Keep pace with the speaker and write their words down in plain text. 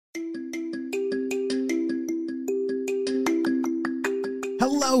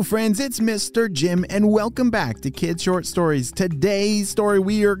Hello, friends. It's Mr. Jim, and welcome back to Kids Short Stories. Today's story,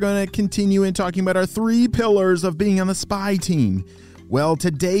 we are going to continue in talking about our 3 pillars of being on the spy team. Well,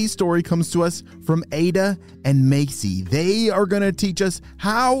 today's story comes to us from Ada and Macy. They are going to teach us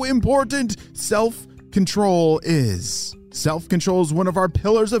how important self-control is. Self-control is one of our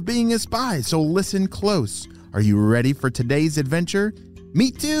pillars of being a spy, so listen close. Are you ready for today's adventure?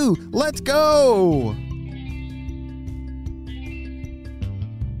 Me too. Let's go!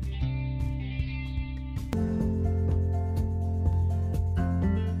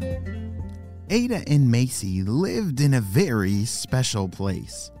 Ada and Macy lived in a very special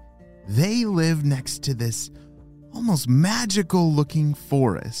place. They lived next to this almost magical-looking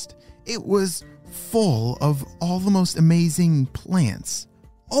forest. It was full of all the most amazing plants.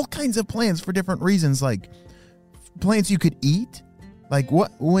 All kinds of plants for different reasons, like plants you could eat.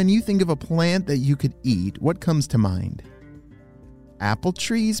 When you think of a plant that you could eat, what comes to mind? Apple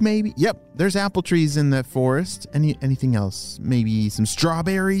trees, maybe? Yep, there's apple trees in the forest. Anything else? Maybe some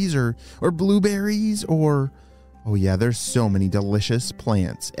strawberries or blueberries or... Oh yeah, there's so many delicious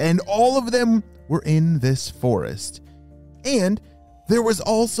plants. And all of them were in this forest. And there was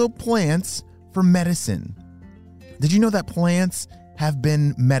also plants for medicine. Did you know that plants have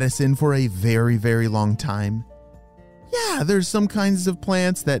been medicine for a very, very long time? Yeah, there's some kinds of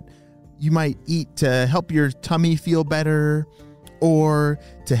plants that you might eat to help your tummy feel better, or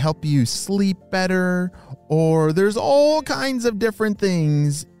to help you sleep better, or there's all kinds of different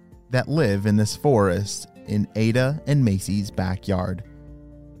things that live in this forest in Ada and Macy's backyard.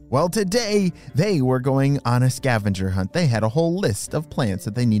 Well, today they were going on a scavenger hunt. They had a whole list of plants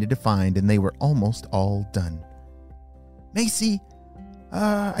that they needed to find, and they were almost all done. Macy,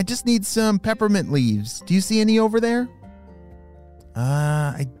 I just need some peppermint leaves. Do you see any over there?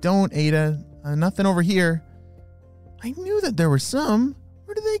 I don't, Ada. Nothing over here. I knew that there were some.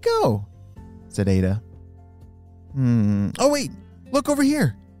 Where did they go? Said Ada. Oh, wait. Look over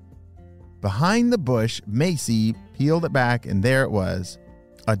here. Behind the bush, Macy peeled it back, and there it was.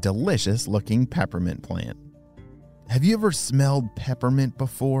 A delicious-looking peppermint plant. Have you ever smelled peppermint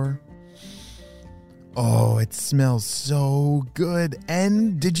before? Oh, it smells so good.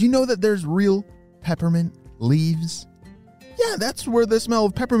 And did you know that there's real peppermint leaves? Yeah, that's where the smell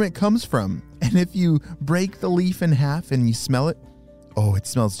of peppermint comes from. And if you break the leaf in half and you smell it, oh, it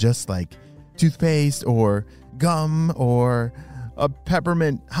smells just like toothpaste or gum or a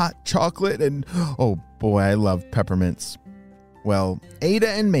peppermint hot chocolate. And oh boy, I love peppermints. Well, Ada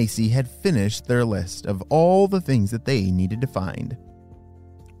and Macy had finished their list of all the things that they needed to find.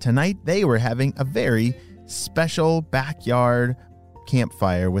 Tonight, they were having a very special backyard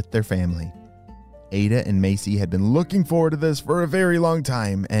campfire with their family. Ada and Macy had been looking forward to this for a very long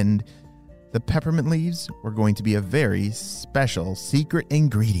time, and the peppermint leaves were going to be a very special secret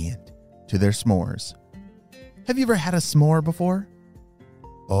ingredient to their s'mores. Have you ever had a s'more before?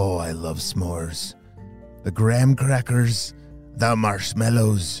 Oh, I love s'mores. The graham crackers, the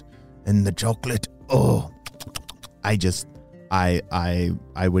marshmallows, and the chocolate. Oh, I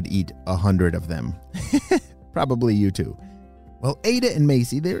would eat 100 of them. Probably you too. Well, Ada and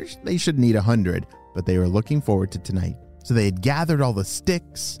Macy, they shouldn't eat 100, but they were looking forward to tonight. So they had gathered all the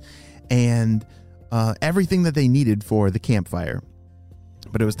sticks and everything that they needed for the campfire.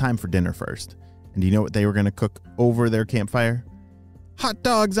 But it was time for dinner first. And do you know what they were going to cook over their campfire? Hot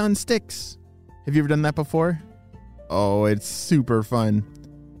dogs on sticks. Have you ever done that before? Oh, it's super fun.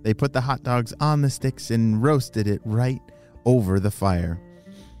 They put the hot dogs on the sticks and roasted it right over the fire.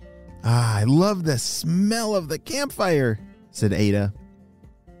 I love the smell of the campfire, said Ada.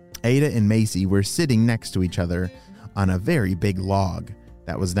 Ada and Macy were sitting next to each other on a very big log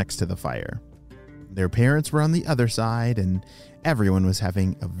that was next to the fire. Their parents were on the other side, and everyone was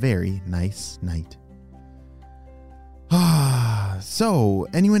having a very nice night. So,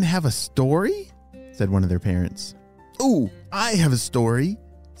 anyone have a story? Said one of their parents. Oh, I have a story,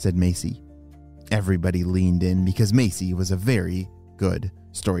 said Macy. Everybody leaned in because Macy was a very good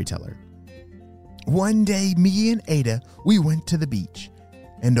storyteller. One day, me and Ada, we went to the beach.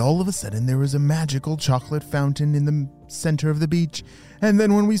 And all of a sudden, there was a magical chocolate fountain in the center of the beach. And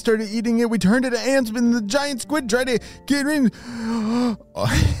then when we started eating it, we turned into ants, and the giant squid tried to get in.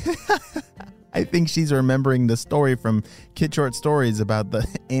 I think she's remembering the story from Kid Short Stories about the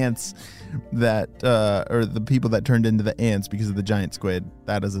ants that, or the people that turned into the ants because of the giant squid.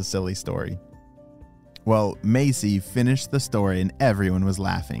 That is a silly story. Well, Macy finished the story, and everyone was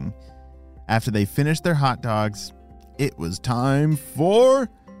laughing. After they finished their hot dogs, it was time for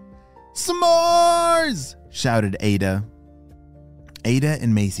s'mores, shouted Ada. Ada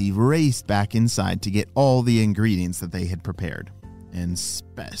and Macy raced back inside to get all the ingredients that they had prepared. and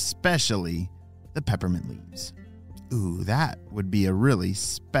especially the peppermint leaves. Ooh, that would be a really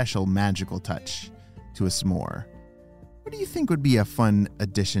special magical touch to a s'more. What do you think would be a fun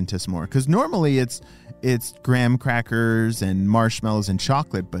addition to s'more? Because normally it's graham crackers and marshmallows and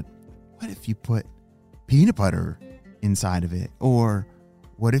chocolate, but what if you put peanut butter inside of it? Or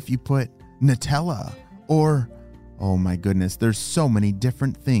what if you put Nutella? Or, oh my goodness, there's so many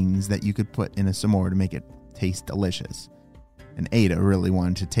different things that you could put in a s'more to make it taste delicious. And Ada really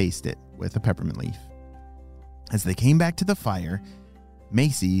wanted to taste it with a peppermint leaf. As they came back to the fire,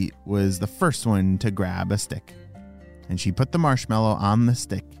 Macy was the first one to grab a stick. And she put the marshmallow on the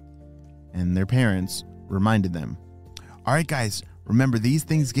stick. And their parents reminded them, all right, guys, remember these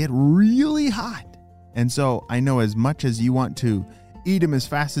things get really hot. And so I know as much as you want to eat them as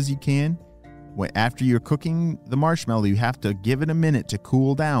fast as you can, after you're cooking the marshmallow, you have to give it a minute to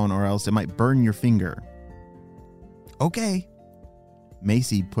cool down or else it might burn your finger. Okay.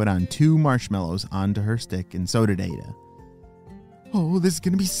 Macy put on 2 marshmallows onto her stick, and so did Ada. Oh, this is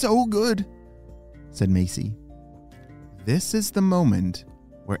going to be so good, said Macy. This is the moment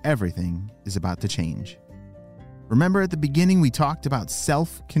where everything is about to change. Remember at the beginning we talked about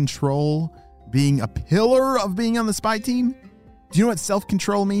self-control being a pillar of being on the spy team? Do you know what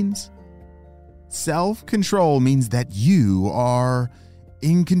self-control means? Self-control means that you are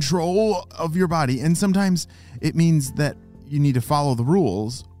in control of your body. And sometimes it means that you need to follow the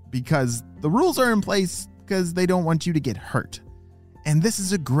rules because the rules are in place because they don't want you to get hurt. And this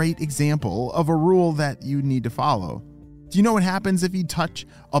is a great example of a rule that you need to follow. Do you know what happens if you touch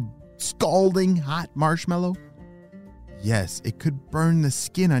a scalding hot marshmallow? Yes, it could burn the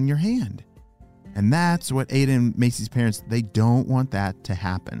skin on your hand. And that's what Ada and Macy's parents, they don't want that to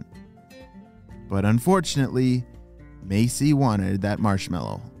happen. But unfortunately, Macy wanted that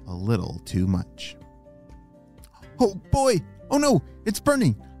marshmallow a little too much. Oh boy! Oh no! It's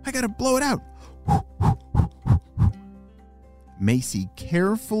burning! I gotta blow it out! Macy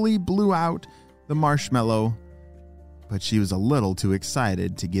carefully blew out the marshmallow, but she was a little too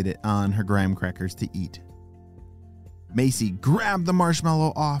excited to get it on her graham crackers to eat. Macy grabbed the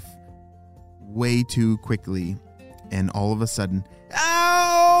marshmallow off way too quickly, and all of a sudden,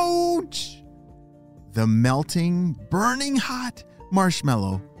 ouch! The melting, burning hot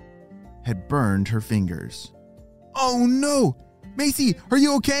marshmallow had burned her fingers. Oh no! Macy, are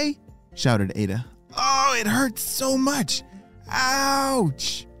you okay? Shouted Ada. Oh, it hurts so much.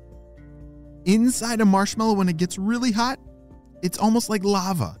 Ouch! Inside a marshmallow, when it gets really hot, it's almost like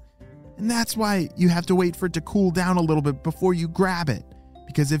lava. And that's why you have to wait for it to cool down a little bit before you grab it.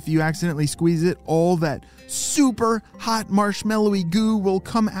 Because if you accidentally squeeze it, all that super hot marshmallowy goo will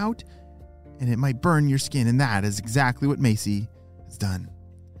come out and it might burn your skin. And that is exactly what Macy has done.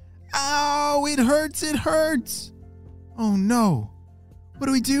 Ow, it hurts, it hurts. Oh no, what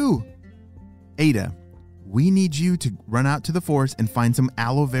do we do? Ada, we need you to run out to the forest and find some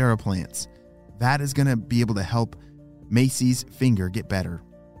aloe vera plants. That is going to be able to help Macy's finger get better.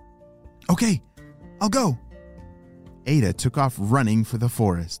 Okay, I'll go. Ada took off running for the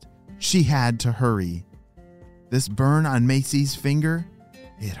forest. She had to hurry. This burn on Macy's finger,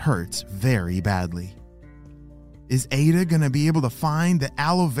 it hurts very badly. Is Ada going to be able to find the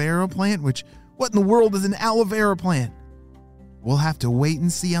aloe vera plant? What in the world is an aloe vera plant? We'll have to wait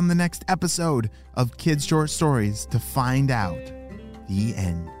and see on the next episode of Kids Short Stories to find out. The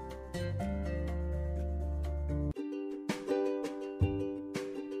end.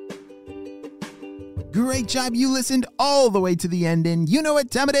 Great job, you listened all the way to the end, and you know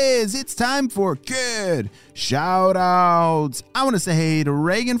what time it is. It's time for Kid Shout-Outs. I want to say hey to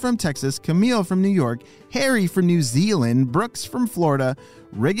Reagan from Texas, Camille from New York, Harry from New Zealand, Brooks from Florida,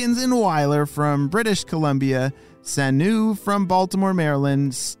 Riggins and Weiler from British Columbia, Sanu from Baltimore,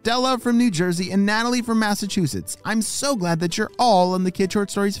 Maryland, Stella from New Jersey, and Natalie from Massachusetts. I'm so glad that you're all in the Kid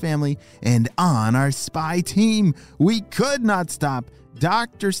Short Stories family and on our spy team. We could not stop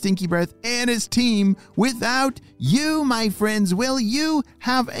Dr. Stinky Breath and his team without you, my friends. Will you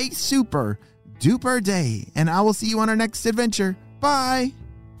have a super duper day? And I will see you on our next adventure. Bye.